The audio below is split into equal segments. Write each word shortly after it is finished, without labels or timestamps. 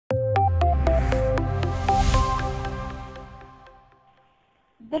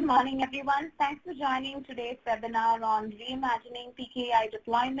Good morning, everyone. Thanks for joining today's webinar on Reimagining PKI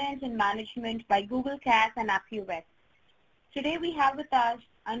Deployment and Management by Google CAS and AppViewX. Today we have with us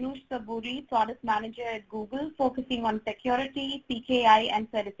Anush Saburi, Product Manager at Google, focusing on security, PKI, and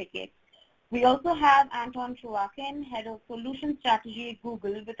certificates. We also have Anton Truakin, Head of Solution Strategy at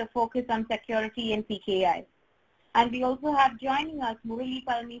Google, with a focus on security and PKI. And we also have joining us Murali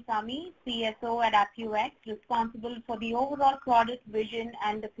Palmisamy, CSO at AppViewX, responsible for the overall product vision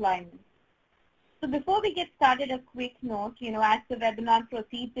and deployment. So before we get started, a quick note, as the webinar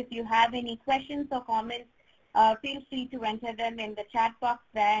proceeds, if you have any questions or comments, feel free to enter them in the chat box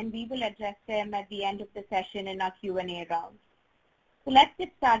there, and we will address them at the end of the session in our Q&A round. So let's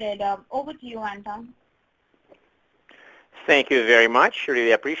get started. Over to you, Anton. Thank you very much.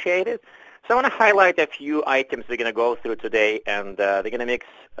 Really appreciate it. So I want to highlight a few items we're going to go through today, and they're going to mix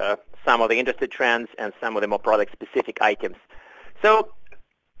some of the industry trends and some of the more product-specific items. So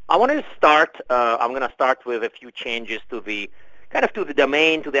I want to start, I'm going to start with a few changes to the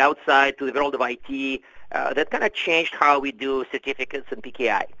domain, to the outside, to the world of IT, that kind of changed how we do certificates and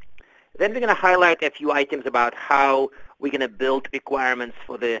PKI. Then we're going to highlight a few items about how we're going to build requirements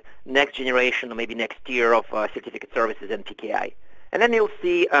for the next generation or maybe next year of certificate services and PKI. And then you'll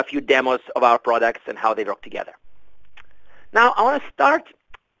see a few demos of our products and how they work together. Now, I want to start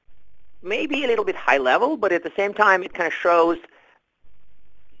maybe a little bit high level, but at the same time, it kind of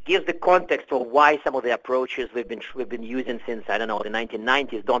gives the context for why some of the approaches we've been using since, I don't know, the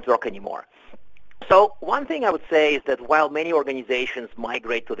 1990s don't work anymore. So one thing I would say is that while many organizations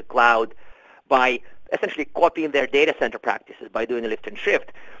migrate to the cloud by essentially copying their data center practices by doing a lift and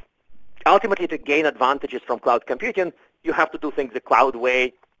shift, ultimately to gain advantages from cloud computing, you have to do things the cloud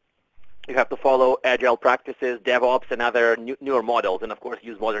way. You have to follow agile practices, DevOps, and other newer models, and of course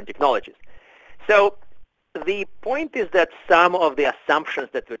use modern technologies. So the point is that some of the assumptions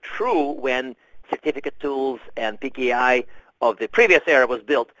that were true when certificate tools and PKI of the previous era was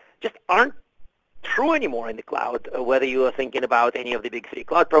built just aren't true anymore in the cloud, whether you are thinking about any of the big three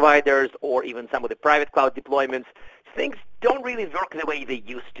cloud providers or even some of the private cloud deployments. Things don't really work the way they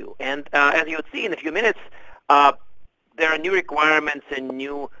used to. And as you'll see in a few minutes, there are new requirements and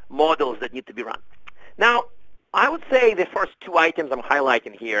new models that need to be run. Now, I would say the first two items I'm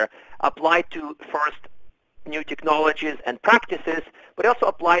highlighting here apply to, first, new technologies and practices, but also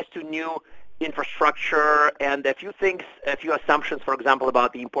applies to new infrastructure and a few things, a few assumptions, for example,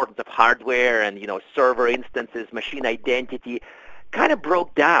 about the importance of hardware and, server instances, machine identity, kind of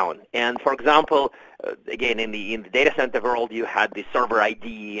broke down. And for example, again, in the data center world, you had the server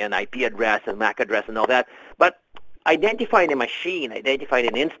ID and IP address and MAC address and all that. But identifying a machine, identifying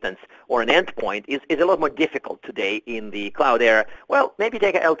an instance or an endpoint is a lot more difficult today in the cloud era. Well, maybe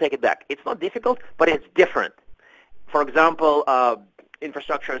I'll take it back. It's not difficult, but it's different. For example,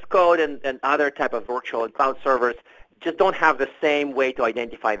 infrastructure as code and other type of virtual and cloud servers just don't have the same way to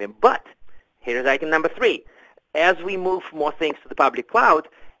identify them. But here's item number 3. As we move more things to the public cloud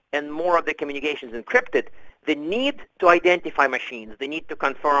and more of the communication is encrypted, the need to identify machines, the need to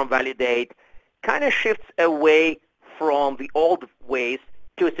confirm, validate, kind of shifts away from the old ways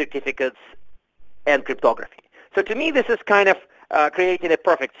to certificates and cryptography. So to me, this is kind of creating a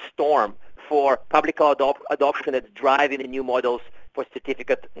perfect storm for public cloud adoption that's driving the new models for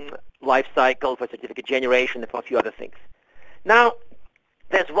certificate lifecycle, for certificate generation, and for a few other things. Now,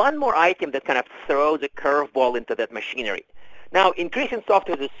 there's one more item that kind of throws a curveball into that machinery. Now, increasing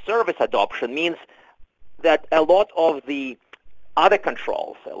software as a service adoption means that a lot of the other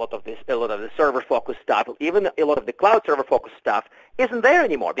controls, a lot of the server-focused stuff, even a lot of the cloud server-focused stuff isn't there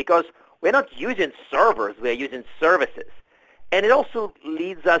anymore because we're not using servers, we're using services. And it also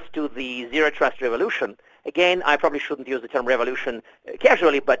leads us to the zero-trust revolution. Again, I probably shouldn't use the term revolution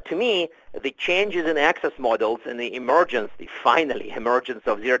casually, but to me, the changes in access models and the finally emergence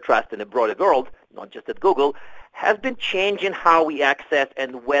of zero-trust in the broader world, not just at Google, has been changing how we access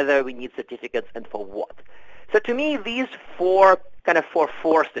and whether we need certificates and for what. So to me, these four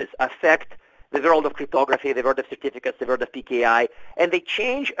forces affect the world of cryptography, the world of certificates, the world of PKI, and they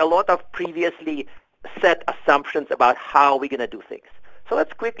change a lot of previously set assumptions about how we're going to do things. So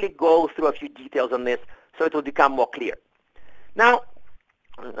let's quickly go through a few details on this so it will become more clear. Now,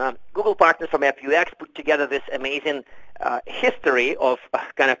 Google partners from AppViewX put together this amazing history of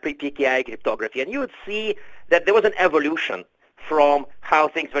kind of pre-PKI cryptography, and you would see that there was an evolution from how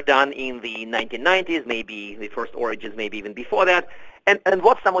things were done in the 1990s, maybe the first origins, maybe even before that, and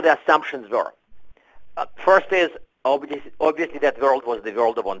what some of the assumptions were. First is, obviously that world was the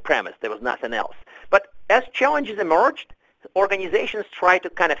world of on-premise. There was nothing else. But as challenges emerged, organizations tried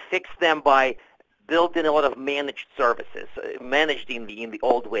to kind of fix them by built in a lot of managed services, managed in the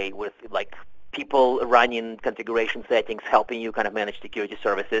old way with like people running configuration settings, helping you kind of manage security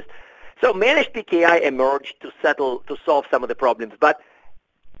services. So managed PKI emerged to solve some of the problems, but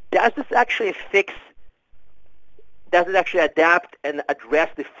does it actually adapt and address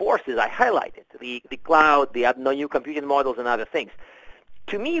the forces I highlighted, the cloud, the new computing models, and other things?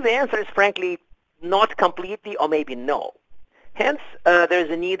 To me, the answer is frankly not completely, or maybe no. Hence, there's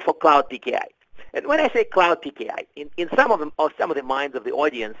a need for cloud PKI. And when I say cloud PKI, in some of the minds of the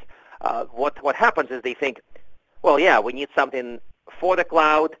audience, what happens is they think, well, yeah, we need something for the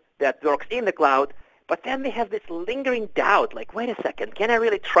cloud that works in the cloud, but then they have this lingering doubt, like, wait a second, can I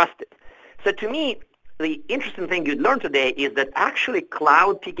really trust it? So to me, the interesting thing you'd learn today is that actually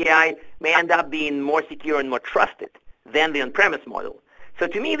cloud PKI may end up being more secure and more trusted than the on-premise model. So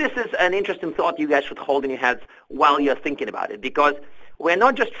to me, this is an interesting thought you guys should hold in your heads while you're thinking about it, because we're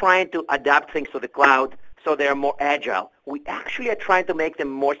not just trying to adapt things to the cloud so they're more agile. We actually are trying to make them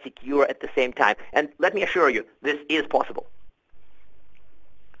more secure at the same time. And let me assure you, this is possible.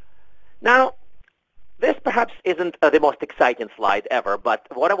 Now, this perhaps isn't the most exciting slide ever, but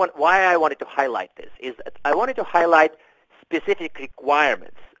why I wanted to highlight this is that I wanted to highlight specific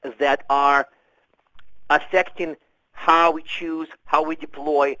requirements that are affecting how we choose, how we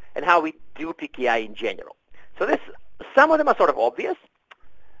deploy, and how we do PKI in general. So some of them are sort of obvious,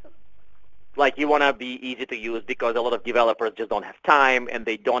 like you want to be easy to use because a lot of developers just don't have time and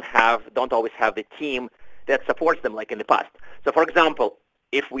they don't always have the team that supports them like in the past. So for example,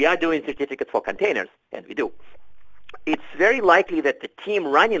 if we are doing certificates for containers, and we do, it's very likely that the team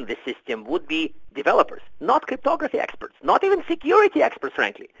running the system would be developers, not cryptography experts, not even security experts,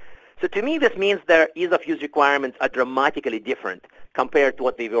 frankly. So to me, this means their ease of use requirements are dramatically different compared to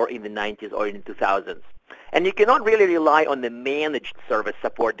what they were in the 90s or in the 2000s. And you cannot really rely on the managed service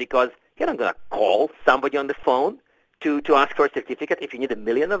support because you're not going to call somebody on the phone to ask for a certificate if you need 1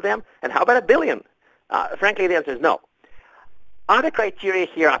 million of them. And how about 1 billion? Frankly, the answer is no. Other criteria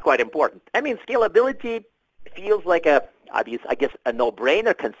here are quite important. I mean, scalability feels like a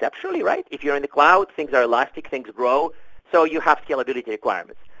no-brainer conceptually, right? If you're in the cloud, things are elastic, things grow, so you have scalability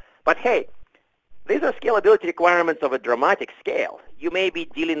requirements. But hey, these are scalability requirements of a dramatic scale. You may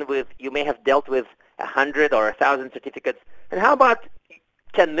have dealt with 100 or 1,000 certificates, and how about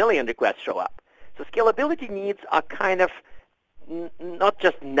 10 million requests show up? So scalability needs are kind of not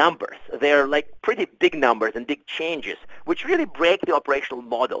just numbers. They're like pretty big numbers and big changes, which really break the operational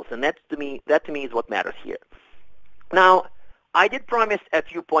models, and that to me is what matters here. Now, I did promise a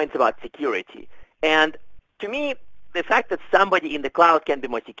few points about security, and to me, the fact that somebody in the cloud can be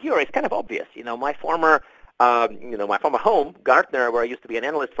more secure is kind of obvious. You know, my former home, Gartner, where I used to be an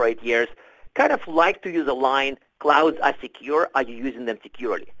analyst for 8 years, kind of liked to use a line, clouds are secure, are you using them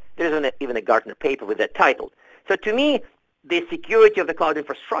securely? There's even a Gartner paper with that title. So to me, the security of the cloud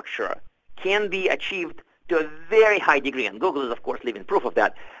infrastructure can be achieved to a very high degree, and Google is, of course, living proof of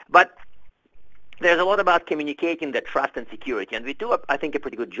that. But there's a lot about communicating the trust and security, and we do, I think, a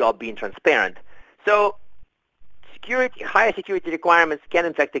pretty good job being transparent. So higher security requirements can,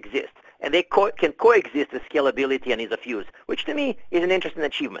 in fact, exist, and they can coexist with scalability and ease of use, which to me is an interesting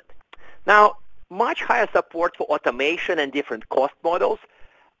achievement. Now, much higher support for automation and different cost models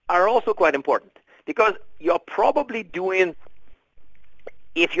are also quite important, because you're probably doing,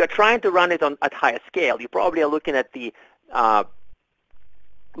 if you're trying to run it at higher scale, you probably are looking at the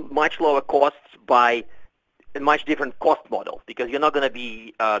much lower costs by a much different cost model, because you're not going to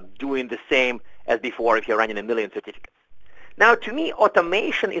be doing the same as before if you're running 1 million certificates. Now, to me,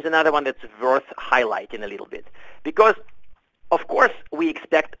 automation is another one that's worth highlighting a little bit, because of course, we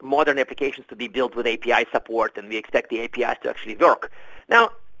expect modern applications to be built with API support, and we expect the APIs to actually work.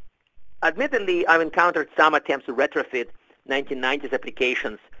 Now, admittedly, I've encountered some attempts to retrofit 1990s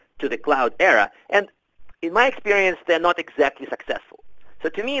applications to the cloud era, and in my experience, they're not exactly successful. So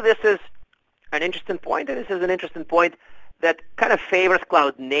to me, this is an interesting point, and this is an interesting point that kind of favors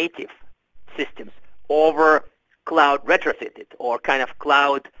cloud-native systems over cloud retrofitted or kind of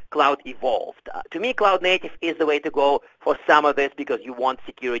cloud evolved. To me, cloud native is the way to go for some of this, because you want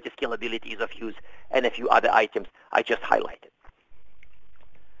security, scalability, ease of use, and a few other items I just highlighted.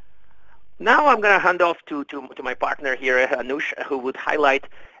 Now I'm going to hand off to my partner here, Anush, who would highlight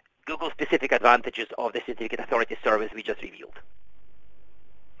Google-specific advantages of the Certificate Authority service we just reviewed.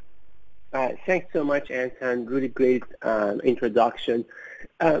 Thanks so much, Anton. Really great introduction.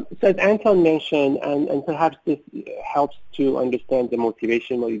 So as Anton mentioned, and perhaps this helps to understand the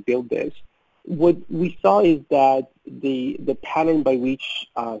motivation when we build this, what we saw is that the pattern by which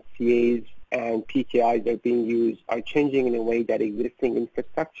CAs and PKIs are being used are changing in a way that existing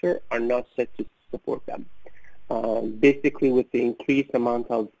infrastructure are not set to support support them. Basically, with the increased amount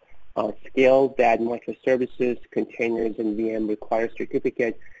of scale that microservices, containers, and VM require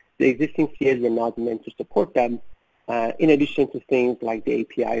certificates, the existing CAs were not meant to support them. In addition to things like the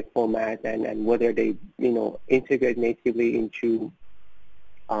API format and whether they, integrate natively into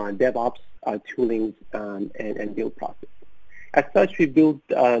DevOps toolings and build process. As such, we built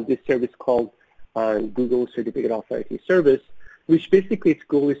this service called Google Certificate Authority Service, which basically its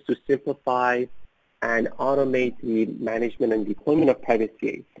goal is to simplify and automate the management and deployment of private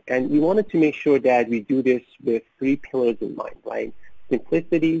CAs. And we wanted to make sure that we do this with 3 pillars in mind, right?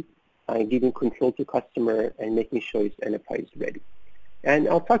 Simplicity, giving control to customer, and making sure it's enterprise ready. And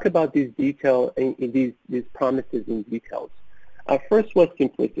I'll talk about these these promises in details. First was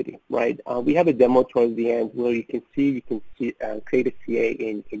simplicity, right? We have a demo towards the end where you can create a CA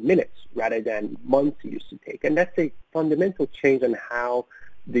in minutes rather than months it used to take. And that's a fundamental change on how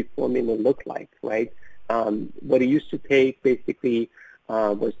the formula looked like, right? What it used to take basically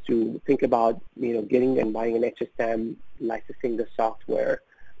was to think about, getting and buying an HSM, licensing the software,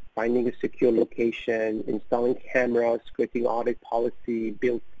 finding a secure location, installing cameras, creating audit policy,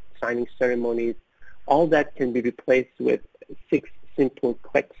 signing ceremonies. All that can be replaced with 6 simple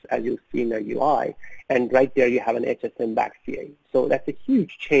clicks, as you'll see in the UI, and right there you have an HSM back CA. So that's a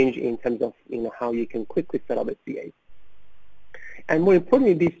huge change in terms of how you can quickly set up a CA. And more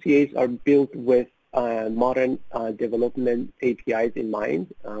importantly, these CAs are built with modern development APIs in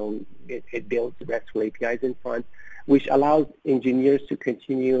mind. It builds RESTful APIs in front, which allows engineers to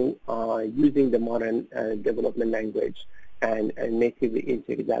continue using the modern development language and natively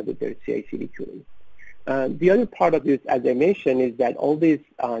integrate that with their CI/CD tooling. The other part of this, as I mentioned, is that all these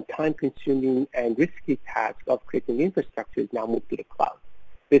time-consuming and risky tasks of creating infrastructure is now moved to the cloud.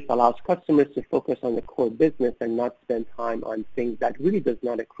 This allows customers to focus on the core business and not spend time on things that really does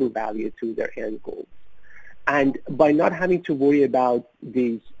not accrue value to their end goals. And by not having to worry about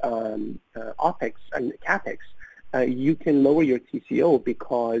these OPEX and CAPEX, you can lower your TCO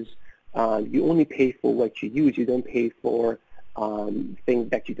because you only pay for what you use. You don't pay for things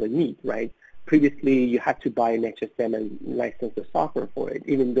that you don't need, right? Previously, you had to buy an HSM and license the software for it,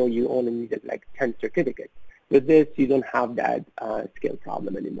 even though you only needed like 10 certificates. With this, you don't have that scale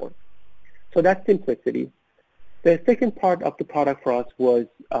problem anymore. So that's simplicity. The second part of the product for us was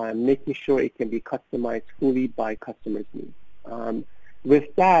making sure it can be customized fully by customers' needs.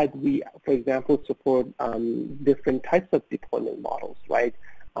 With that, we, for example, support different types of deployment models, right?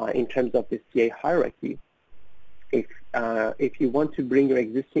 In terms of the CA hierarchy. If you want to bring your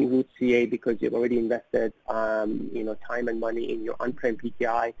existing root CA because you've already invested time and money in your on-prem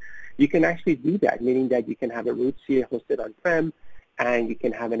PKI, you can actually do that, meaning that you can have a root CA hosted on-prem and you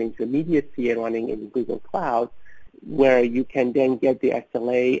can have an intermediate CA running in Google Cloud where you can then get the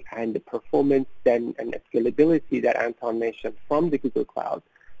SLA and the performance and the scalability that Anton mentioned from the Google Cloud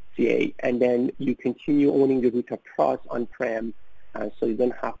CA, and then you continue owning the root of trust on-prem so you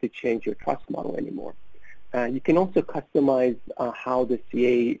don't have to change your trust model anymore. You can also customize how the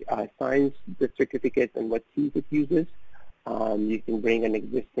CA signs the certificates and what keys it uses. You can bring an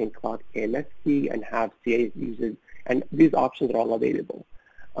existing cloud KMS key and have CAs use it, and these options are all available.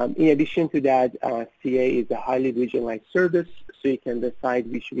 In addition to that, CA is a highly regionalized service, so you can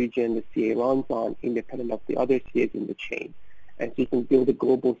decide which region the CA runs on independent of the other CAs in the chain. And so you can build a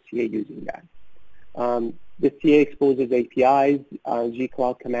global CA using that. The CA exposes APIs,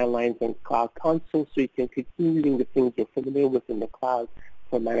 G-Cloud command lines, and Cloud Console, so you can continue using the things you're familiar with in the cloud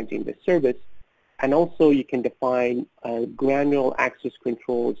for managing the service. And also you can define granular access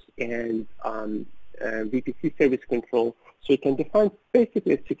controls and VPC service control, so you can define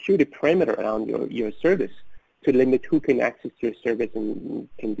basically a security perimeter around your service to limit who can access your service and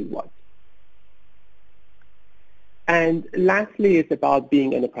can do what. And lastly, it's about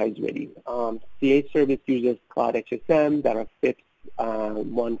being enterprise ready. CA service uses Cloud HSM that are FIPS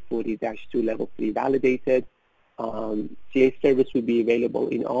 140-2 Level 3 validated. CA service will be available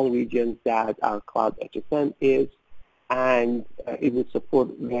in all regions that our Cloud HSM is, and it will support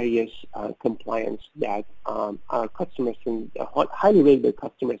various compliance that our customers, highly rated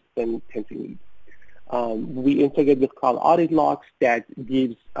customers, tend to need. We integrate with Cloud Audit Logs that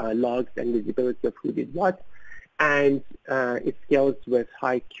gives logs and visibility of who did what, and it scales with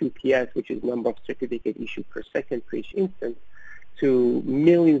high QPS, which is number of certificate issued per second for each instance, to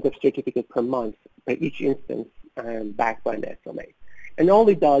millions of certificates per month per each instance, backed by an SLA. And all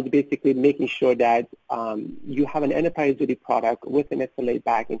it does, basically making sure that you have an enterprise-ready product with an SLA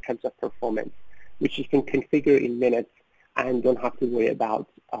back in terms of performance, which you can configure in minutes and don't have to worry about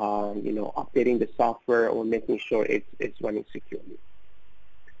updating the software or making sure it's running securely.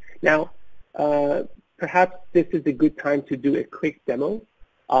 Now, perhaps this is a good time to do a quick demo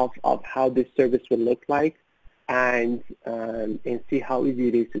of how this service will look like and see how easy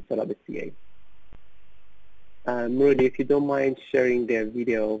it is to set up a CA. Murali, if you don't mind sharing the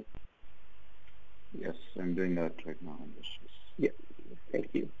video. Yes, I'm doing that right now. Yeah, thank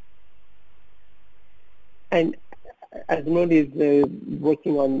you. And as Murali is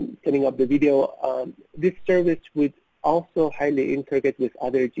working on setting up the video, this service would also highly integrate with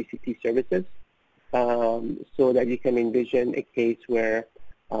other GCP services so that you can envision a case where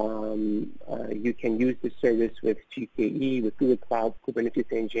you can use the service with GKE, with Google Cloud,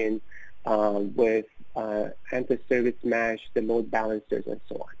 Kubernetes Engine, with Anthos Service Mesh, the load balancers, and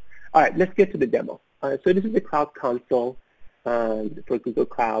so on. All right, let's get to the demo. So this is the Cloud Console for Google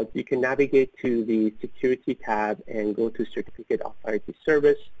Cloud. You can navigate to the Security tab and go to Certificate Authority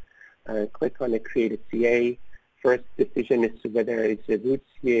Service. Click on the Create a CA. First decision is whether it's a root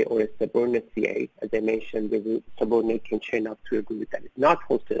CA or a subordinate CA. As I mentioned, the root subordinate can chain up to a group that is not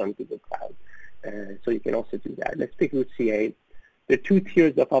hosted on Google Cloud. So you can also do that. Let's pick root CA. There are two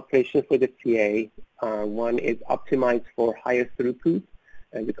tiers of operation for the CA. One is optimized for higher throughput,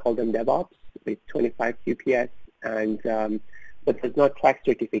 and we call them DevOps, with 25 QPS, and but does not track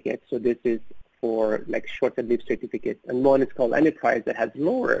certificates. So this is for like shorter-lived certificates. And one is called Enterprise that has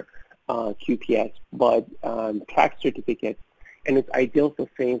lower QPS, but track certificates, and it's ideal for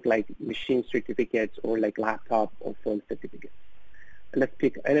things like machine certificates or like laptop or phone certificates. Let's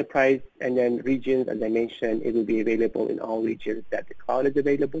pick Enterprise, and then regions. As I mentioned, it will be available in all regions that the cloud is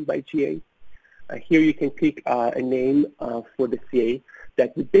available by GA. Here you can pick a name for the CA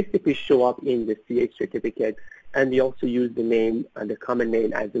that would basically show up in the CA certificate, and we also use the name, the common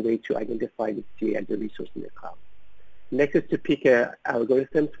name, as a way to identify the CA as a resource in the cloud. Next is to pick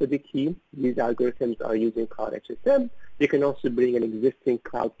algorithms for the key. These algorithms are using Cloud HSM. You can also bring an existing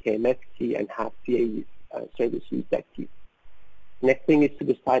Cloud KMS key and have CA service use that key. Next thing is to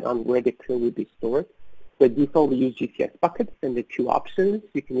decide on where the key will be stored. By default, we use GCS buckets, and the two options,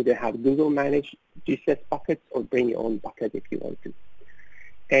 you can either have Google manage GCS buckets or bring your own bucket if you want to.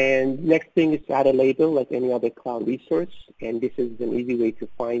 And next thing is to add a label like any other cloud resource, and this is an easy way to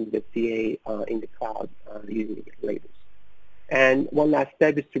find the CA in the cloud using labels. And one last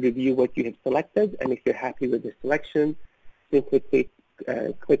step is to review what you have selected, and if you're happy with the selection, simply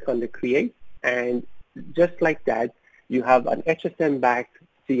click on the Create, and just like that, you have an HSM-backed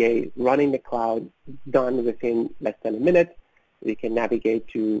CA running the cloud, done within less than a minute. You can navigate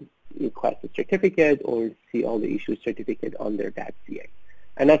to request a certificate or see all the issued certificate under that CA.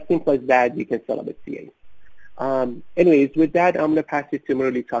 And as simple as that, you can set up a CA. Anyways, with that, I'm going to pass it to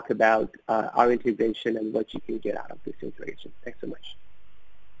Murali to talk about our integration and what you can get out of this integration. Thanks so much.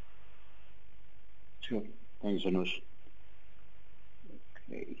 Sure. Thanks, Anush.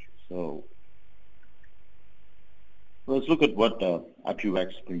 Okay, so let's look at what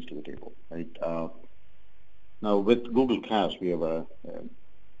AppViewX brings to the table, right? Now, with Google Cloud, we have a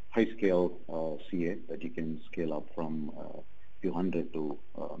high-scale CA that you can scale up from a few hundred to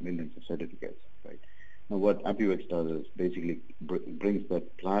millions of certificates, right? Now, what AppViewX does is basically brings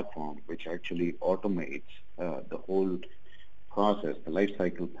that platform which actually automates the whole process, the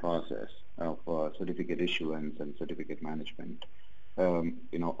lifecycle process of certificate issuance and certificate management,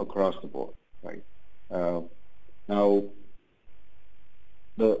 across the board, right? Now,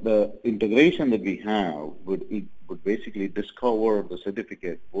 the integration that we have would basically discover the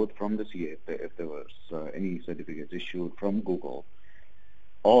certificate both from the CA, if there was any certificates issued from Google,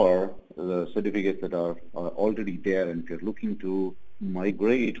 or the certificates that are already there, and if you're looking to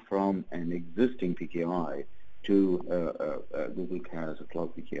migrate from an existing PKI to Google Cloud as a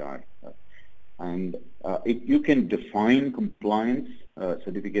cloud PKI. And you can define compliance,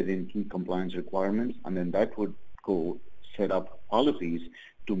 certificate in key compliance requirements, and then that would go set up policies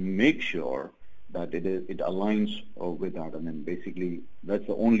to make sure that it aligns with that. And then basically, that's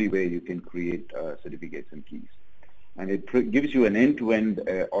the only way you can create certificates and keys. And it gives you an end-to-end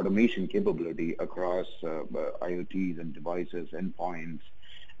automation capability across IoTs and devices, endpoints,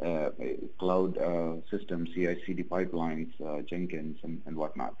 cloud systems, CI/CD pipelines, Jenkins, and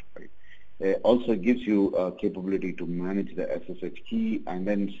whatnot. Right? It also gives you capability to manage the SSH key and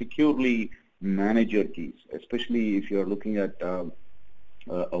then securely manage your keys, especially if you're looking at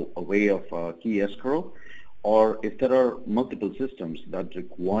a way of key escrow, or if there are multiple systems that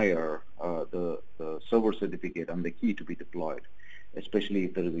require the server certificate and the key to be deployed, especially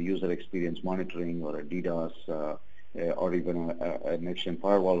if there is a user experience monitoring or a DDoS or even a next-gen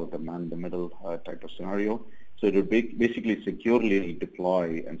firewall with a man-in-the-middle type of scenario. So it would basically securely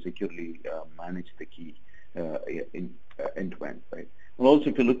deploy and securely manage the key end-to-end, right? And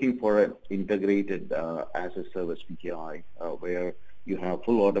also, if you're looking for an integrated as a service PKI, where you have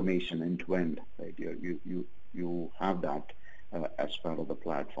full automation end-to-end, right? You have that as part of the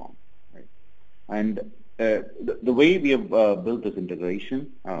platform, right? And the way we have built this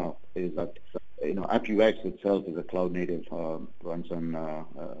integration is that AppViewX itself is a cloud-native, runs on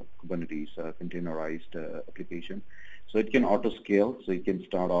Kubernetes containerized application. So it can auto-scale. So you can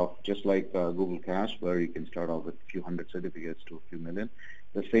start off just like Google Cache, where you can start off with a few hundred certificates to a few million.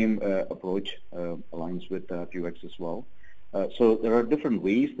 The same approach aligns with AppViewX as well. So there are different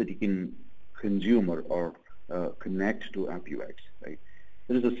ways that you can consume or connect to AppViewX, right?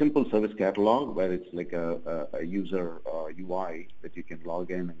 There is a simple service catalog where it's like a user UI that you can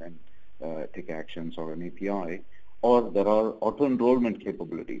log in and then take actions, or an API, or there are auto-enrollment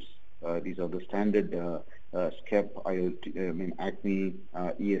capabilities. These are the standard SCEP, IoT, ACME,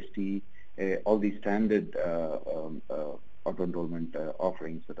 EST, all these standard auto-enrollment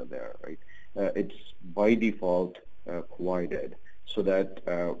offerings that are there, right? It's by default provided, so that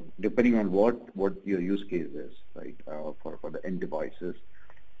depending on what your use case is, right, for the end devices.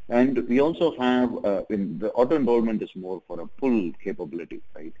 And we also have, in the auto-enrollment is more for a pull capability,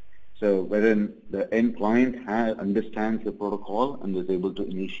 right? So wherein the end client understands the protocol and is able to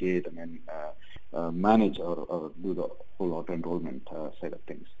initiate and then manage or do the whole auto-enrollment side of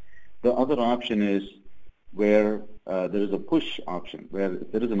things. The other option is where there is a push option, where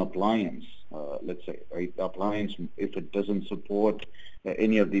if there is an appliance, let's say, right, the appliance, if it doesn't support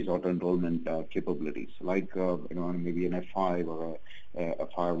any of these auto-enrollment capabilities, like maybe an F5 or a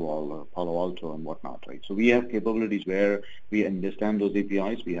firewall or Palo Alto and whatnot, right? So we have capabilities where we understand those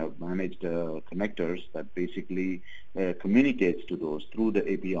APIs. We have managed connectors that basically communicates to those through the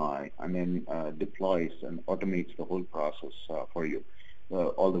API, and then deploys and automates the whole process for you.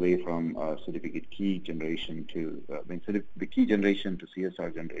 All the way from certificate key generation to the key generation to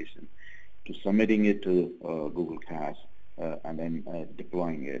CSR generation, to submitting it to Google Cache, and then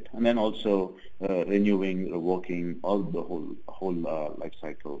deploying it, and then also renewing, revoking, all the whole life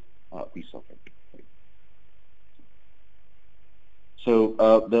cycle piece of it. Right? So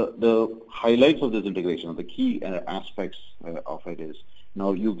the highlights of this integration, or the key aspects of it is,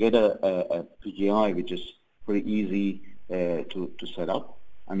 now you get a PKI which is pretty easy to set up,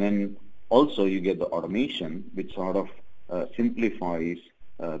 and then also you get the automation which sort of simplifies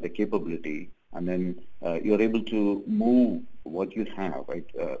the capability, and then you're able to move what you have, right?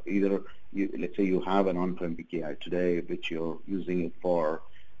 Either let's say you have an on-prem PKI today which you're using it for,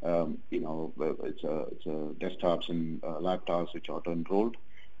 it's desktops and laptops which auto-enrolled.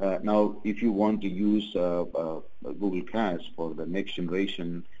 Now, if you want to use Google Cache for the next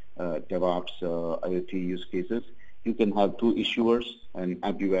generation DevOps IoT use cases, you can have two issuers, and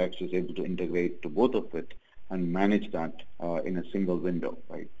AppViewX is able to integrate to both of it and manage that in a single window,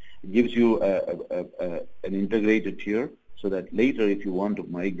 right? It gives you an integrated tier, so that later if you want to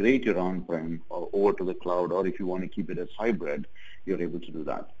migrate your on-prem or over to the cloud, or if you want to keep it as hybrid, you're able to do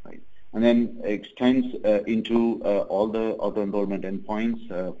that, right? And then extends into all the auto-enrollment endpoints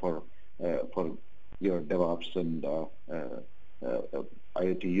for your DevOps and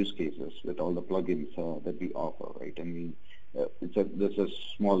IoT use cases with all the plugins that we offer, right? I mean, there's a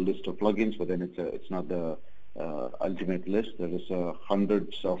small list of plugins, but then it's not the ultimate list. There is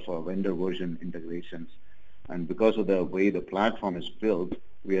hundreds of vendor version integrations, and because of the way the platform is built,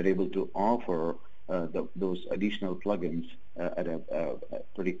 we are able to offer those additional plugins at a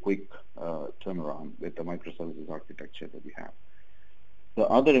pretty quick turnaround with the microservices architecture that we have. The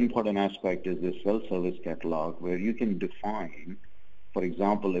other important aspect is this self-service catalog, where you can define, for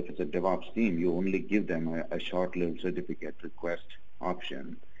example, if it's a DevOps team, you only give them a short-lived certificate request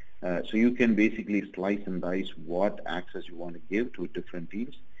option. So you can basically slice and dice what access you want to give to different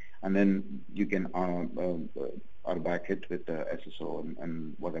teams, and then you can RBAC it with the SSO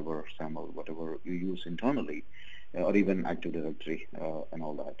and whatever SAML, whatever you use internally, or even Active Directory and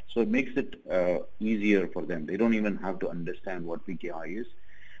all that. So it makes it easier for them. They don't even have to understand what PKI is.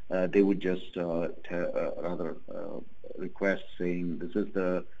 They would just rather request saying, this is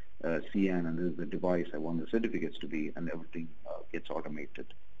the CN and this is the device I want the certificates to be, and everything gets automated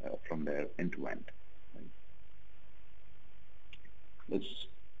from there end to end. Right? Let's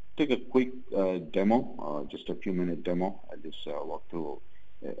take a quick demo, just a few minute demo. I'll just walk through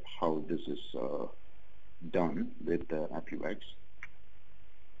how this is done with AppViewX.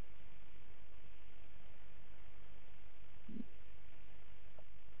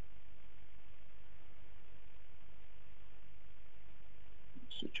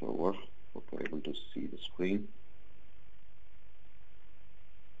 Switch over. Hope you're able to see the screen.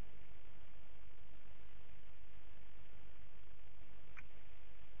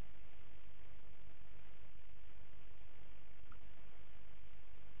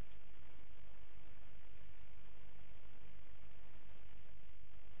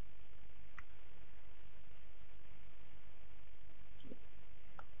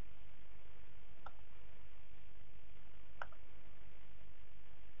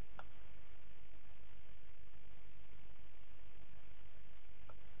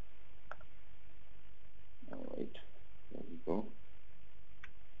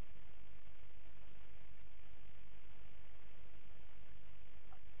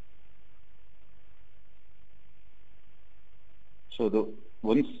 So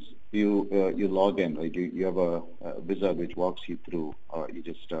once you log in, right, you have a wizard which walks you through, or you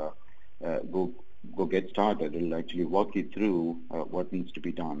just go get started. It'll actually walk you through what needs to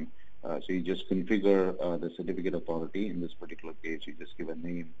be done. So you just configure the certificate authority. In this particular case, you just give a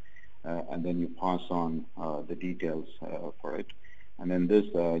name, and then you pass on the details for it. And then this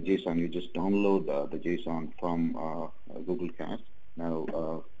JSON, you just download the JSON from Google Cast.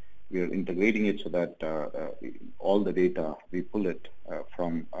 Now, we are integrating it so that all the data, we pull it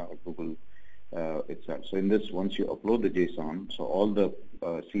from Google itself. So in this, once you upload the JSON, so all the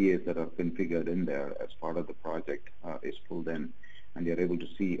CAs that are configured in there as part of the project is pulled in, and you're able to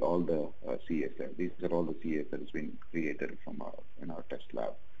see all the CAs there. These are all the CAs that has been created from in our test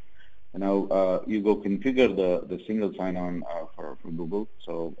lab. And now you go configure the single sign-on from Google.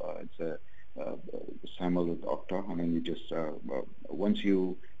 So it's a SAML with Okta, and then you just once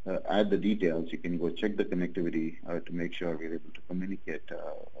you add the details, you can go check the connectivity to make sure we're able to communicate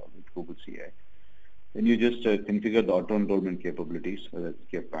with Google CA. Then you just configure the auto-enrollment capabilities, whether it's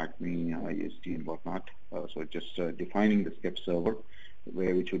skip, PACME, IST, and whatnot. So just defining the skip server,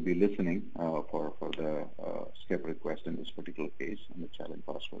 which would be listening for the skip request in this particular case, and the challenge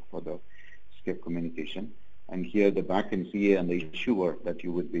password for the skip communication. And here the backend CA and the issuer that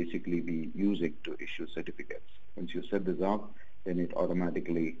you would basically be using to issue certificates. Once you set this up, then it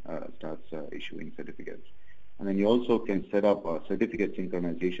automatically starts issuing certificates. And then you also can set up certificate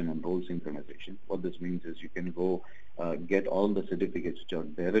synchronization and role synchronization. What this means is you can go get all the certificates which are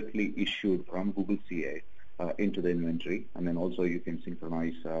directly issued from Google CA into the inventory, and then also you can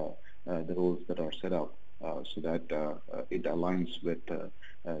synchronize the roles that are set up so that it aligns with the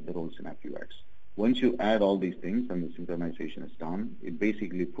roles in AppViewX. Once you add all these things and the synchronization is done, it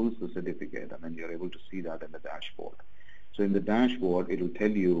basically pulls the certificate, and then you're able to see that in the dashboard. So in the dashboard, it will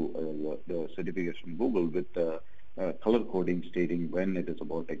tell you the certificates from Google with the color coding stating when it is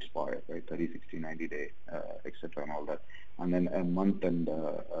about to expire, right? 30, 60, 90 day, etc. and all that. And then a month and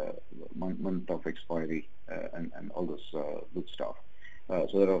month of expiry and all this good stuff.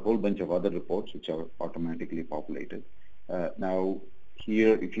 So there are a whole bunch of other reports which are automatically populated. Now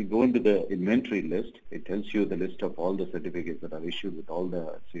here, if you go into the inventory list, it tells you the list of all the certificates that are issued with all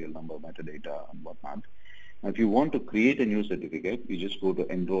the serial number, metadata, and whatnot. Now, if you want to create a new certificate, you just go to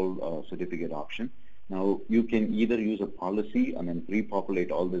Enroll Certificate option. Now, you can either use a policy and then pre-populate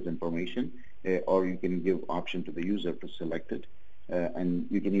all this information, or you can give option to the user to select it. And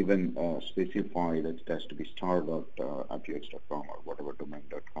you can even specify that it has to be star.appvx.com or whatever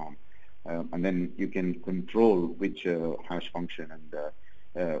domain.com. And then you can control which hash function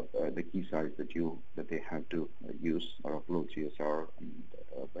and the key size that they have to use or upload CSR and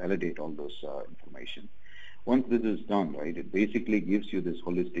validate all those information. Once this is done, right, it basically gives you this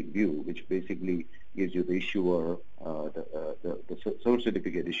holistic view, which basically gives you the issuer, the server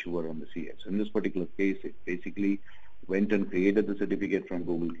certificate issuer and the CS. In this particular case, it basically went and created the certificate from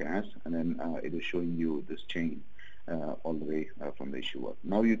Google Cast, and then it is showing you this chain all the way from the issuer.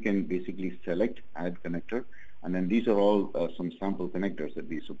 Now you can basically select add connector, and then these are all some sample connectors that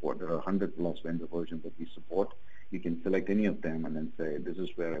we support. There are 100+ vendor versions that we support. You can select any of them and then say, this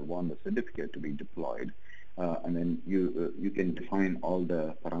is where I want the certificate to be deployed. And then you can define all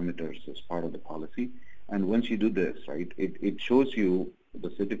the parameters as part of the policy. And once you do this, right, it shows you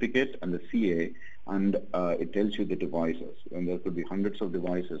the certificate and the CA, and it tells you the devices. And there could be hundreds of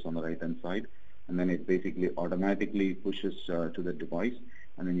devices on the right-hand side, and then it basically automatically pushes to the device,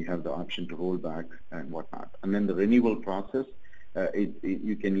 and then you have the option to roll back and whatnot. And then the renewal process,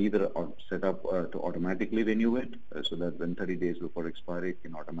 you can either set up to automatically renew it, so that when 30 days before expiry, it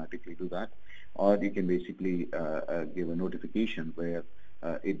can automatically do that. Or you can basically give a notification where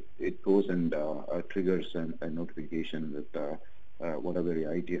it goes and triggers a notification with whatever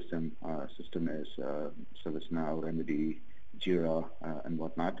your ITSM system is, ServiceNow, Remedy, Jira, and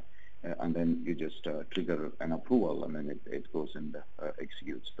whatnot. And then you just trigger an approval, and then it goes and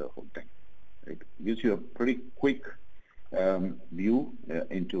executes the whole thing. It gives you a pretty quick view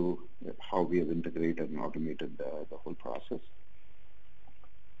into how we have integrated and automated the whole process.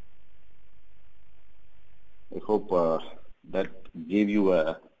 I hope that gave you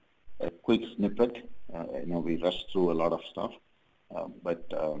a quick snippet. I know we rushed through a lot of stuff, but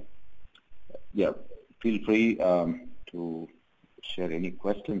yeah, feel free to share any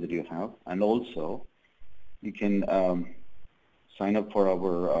questions that you have, and also you can sign up for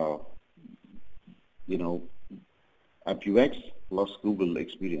our AppViewX plus Google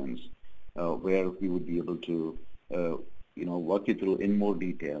experience, where we would be able to walk you through in more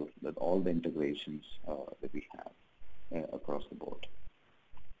detail that all the integrations that we have across the board.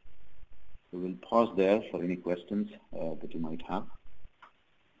 We will pause there for any questions that you might have.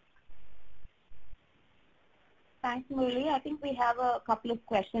 Thanks, Murli. I think we have a couple of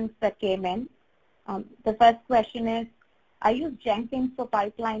questions that came in. The first question is, I use Jenkins for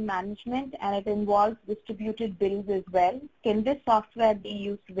pipeline management and it involves distributed builds as well. Can this software be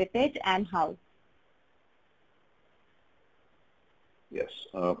used with it and how? Yes,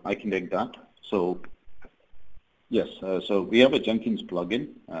 I can take that. So, yes, so we have a Jenkins plugin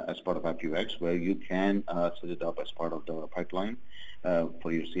as part of AppViewX where you can set it up as part of the pipeline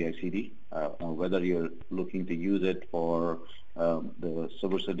for your CI/CD. Whether you're looking to use it for the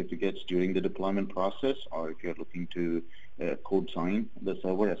server certificates during the deployment process, or if you're looking to code sign the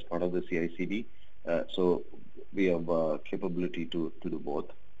server as part of the CI/CD. So we have capability to do both,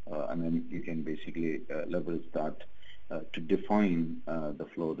 and then you can basically leverage that to define the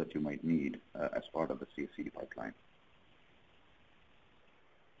flow that you might need as part of the CI/CD pipeline.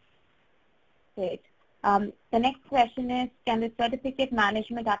 Great. The next question is, can the certificate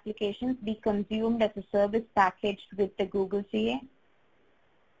management applications be consumed as a service packaged with the Google CA?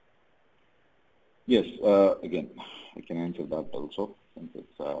 Yes, again, I can answer that also, since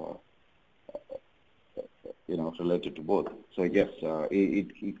it's related to both. So yes,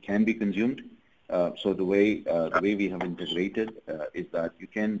 it can be consumed. So the way we have integrated is that you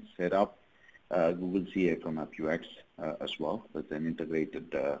can set up Google CA from AppViewX as well. That's an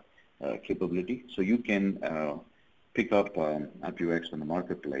integrated capability. So you can pick up AppViewX from the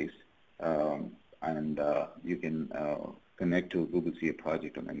marketplace, and you can connect to a Google CA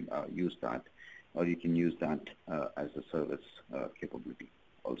project and then use that, or you can use that as a service capability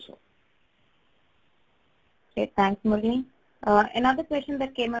also. Okay, thanks, Murli. Another question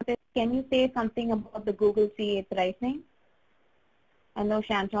that came up is, can you say something about the Google CA pricing? I know,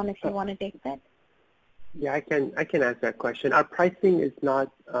 Shanton, if you want to take that. Yeah, I can answer that question. Our pricing is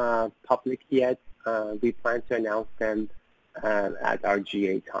not public yet. We plan to announce them at our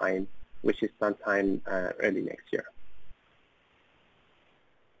GA time, which is sometime early next year.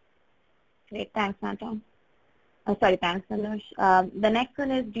 Great, thanks, Anton. Thanks, Anush. The next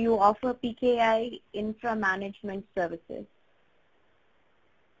one is, do you offer PKI infra management services?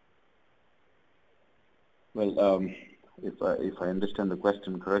 Well, if I understand the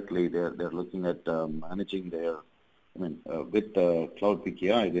question correctly, they're looking at managing their, with the cloud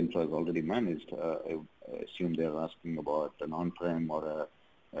PKI, the infra is already managed. I assume they're asking about an on-prem or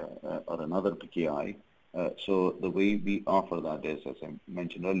another PKI. So the way we offer that is, as I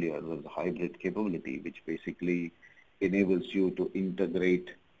mentioned earlier, there's a hybrid capability, which basically enables you to integrate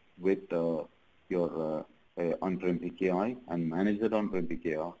with your on-prem PKI and manage that on-prem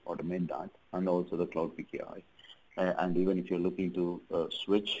PKI, automate that, and also the cloud PKI. And even if you're looking to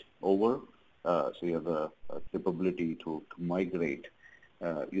switch over, so you have a capability to migrate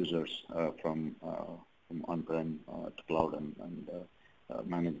users from on-prem to cloud and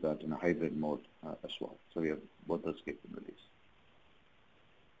manage that in a hybrid mode as well. So we have both those capabilities.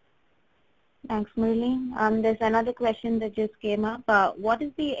 Thanks, Murli. There's another question that just came up. What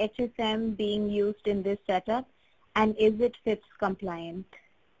is the HSM being used in this setup, and is it FIPS compliant?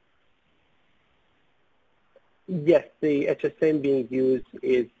 Yes, the HSM being used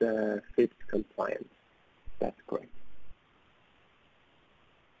is FIPS compliant. That's correct.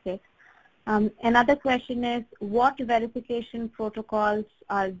 Okay. Another question is, what verification protocols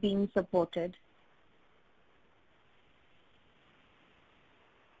are being supported?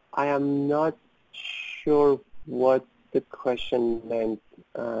 I am not sure what the question meant.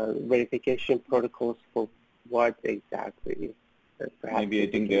 Verification protocols for what exactly? Maybe I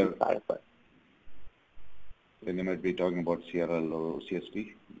think they might be talking about CRL or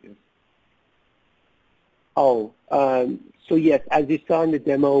CSV. Yes. Oh, so yes, as you saw in the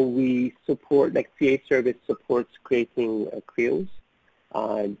demo, we support, like CA service supports creating crews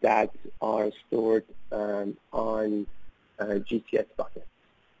that are stored on GCS buckets.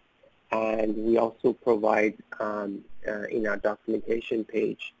 And we also provide in our documentation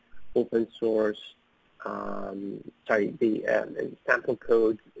page open source, the sample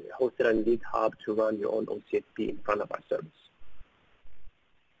code hosted on GitHub to run your own OCSP in front of our service.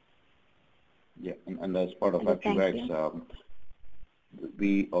 Yeah, and as part of AppViewX,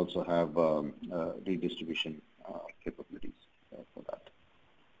 we also have redistribution capabilities for that.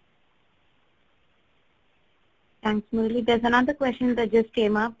 Thanks, Murli. There's another question that just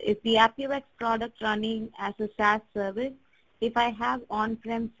came up. Is the AppViewX product running as a SaaS service? If I have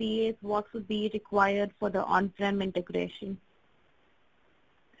on-prem CAs, what would be required for the on-prem integration?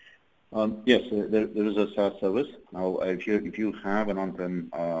 Yes, there is a SaaS service. Now, if you have an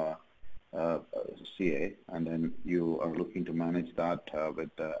on-prem CA, and then you are looking to manage that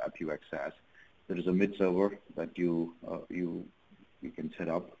with AppViewX SaaS. There is a mid server that you can set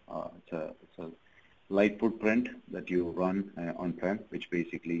up. It's a light footprint that you run on-prem, which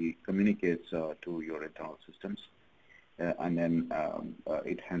basically communicates to your internal systems, and then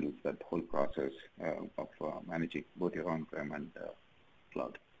it handles that whole process of managing both your on-prem and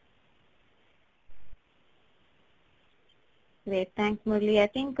cloud. Great, thanks, Murli. I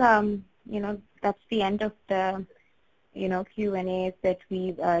think that's the end of the Q&As that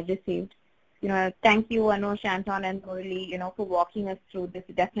we've received. Thank you, Anush, Anton, and Murli, for walking us through this.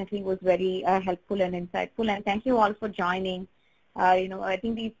 It definitely was very helpful and insightful. And thank you all for joining. I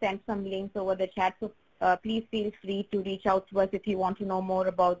think we've sent some links over the chat, so please feel free to reach out to us if you want to know more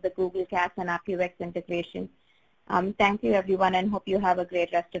about the Google CAS and AppViewX integration. Thank you, everyone, and hope you have a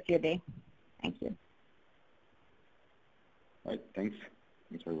great rest of your day. Thank you. All right, thanks.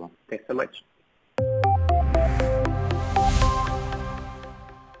 Thanks, everyone. Thanks so much.